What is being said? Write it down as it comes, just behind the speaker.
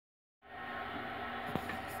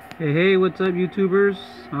Hey, what's up, YouTubers?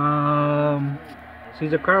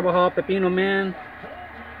 Caesar Carbajal Pepino Man.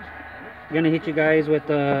 Gonna hit you guys with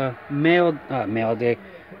a mail dick,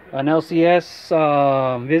 an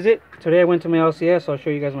LCS visit. Today I went to my LCS. So I'll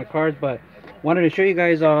show you guys my cards, but wanted to show you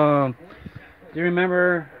guys. Do you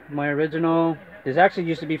remember my original? This actually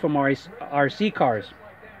used to be from RC cars.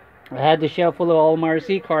 I had the shelf full of all my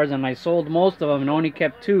RC cars, and I sold most of them and only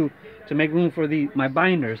kept two to make room for my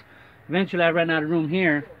binders. Eventually, I ran out of room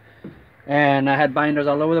here, and I had binders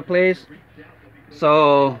all over the place.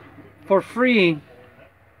 So for free,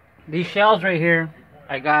 these shelves right here,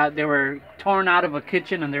 they were torn out of a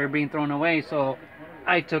kitchen and they were being thrown away, so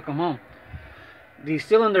I took them home. These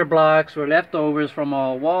cylinder blocks were leftovers from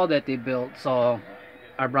a wall that they built, so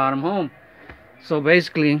I brought them home. So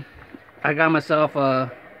basically, I got myself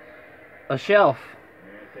a shelf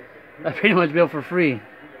I pretty much built for free.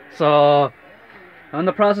 So I'm in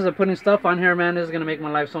the process of putting stuff on here, man. This is gonna make my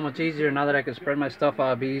life so much easier now that I can spread my stuff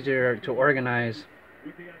out. It'll be easier to organize.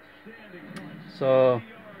 So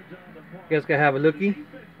you guys can have a looky.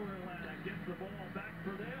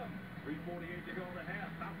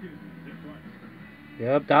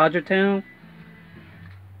 Yep, Dodger Town.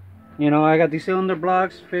 You know, I got these cylinder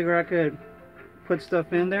blocks. Figure I could put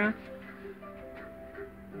stuff in there.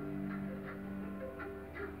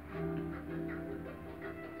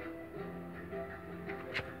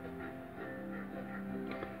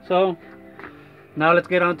 So now let's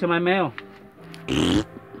get on to my mail.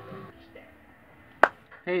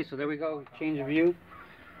 Hey, so there we go, change of view.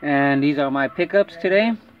 And these are my pickups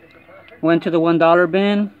today. Went to the $1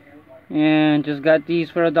 bin and just got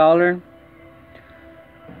these for $1.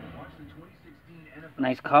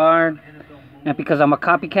 Nice card. And because I'm a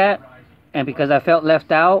copycat, and because I felt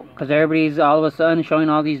left out, because everybody's all of a sudden showing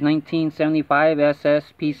all these 1975 SS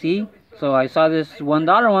PC, so I saw this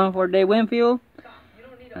 $1 one for Dave Winfield.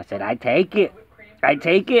 I said, I take it. I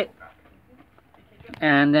take it.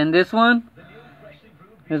 And then this one.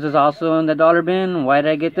 This is also in the dollar bin. Why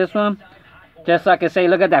did I get this one? Just so I can say,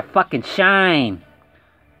 look at that fucking shine.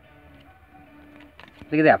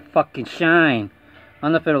 Look at that fucking shine. I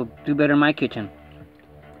don't know if it'll do better in my kitchen.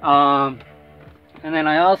 And then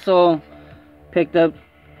I also picked up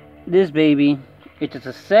this baby. It's just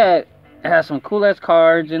a set. It has some cool ass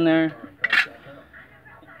cards in there.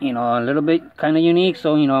 You know, a little bit kind of unique.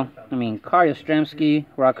 So, you know, I mean, Kari Ostremski,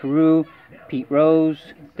 Rockaroo, Pete Rose,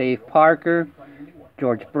 Dave Parker,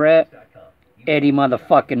 George Brett, Eddie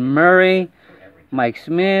motherfucking Murray, Mike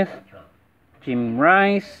Smith, Jimmy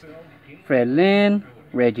Rice, Fred Lynn,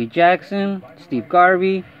 Reggie Jackson, Steve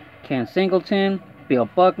Garvey, Ken Singleton, Bill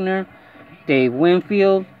Buckner, Dave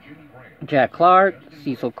Winfield, Jack Clark,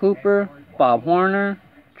 Cecil Cooper, Bob Horner,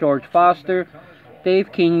 George Foster,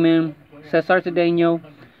 Dave Kingman, Cesar Cedeno,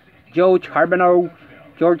 Joe Charbonneau,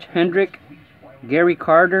 George Hendrick, Gary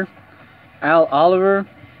Carter, Al Oliver,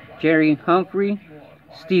 Jerry Humphrey,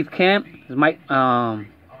 Steve Kemp, is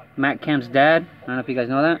Matt Kemp's dad. I don't know if you guys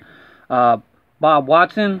know that. Bob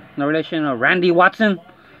Watson, no relation of Randy Watson.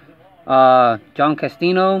 John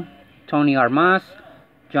Castino, Tony Armas,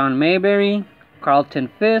 John Mayberry, Carlton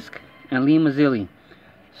Fisk, and Lee Mazzilli.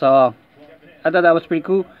 So I thought that was pretty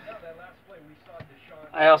cool.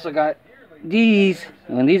 I also got these,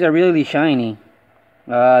 and these are really shiny.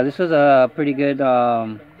 This was a pretty good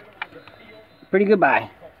buy.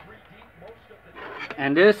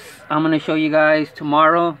 And this I'm gonna show you guys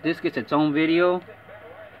tomorrow. This gets its own video.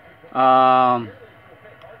 My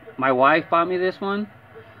wife bought me this one.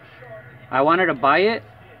 I wanted to buy it,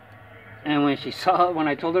 and when she saw it, when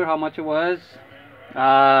I told her how much it was,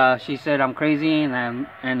 she said I'm crazy,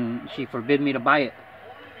 and she forbid me to buy it.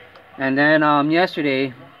 And then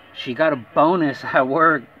yesterday she got a bonus at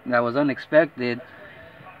work that was unexpected,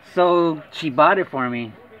 so she bought it for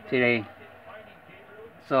me today.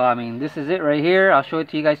 So I mean, this is it right here. I'll show it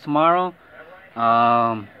to you guys tomorrow.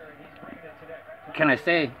 Can I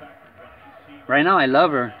say, right now I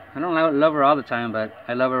love her. I don't love her all the time, but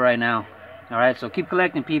I love her right now. Alright, so keep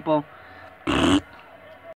collecting, people.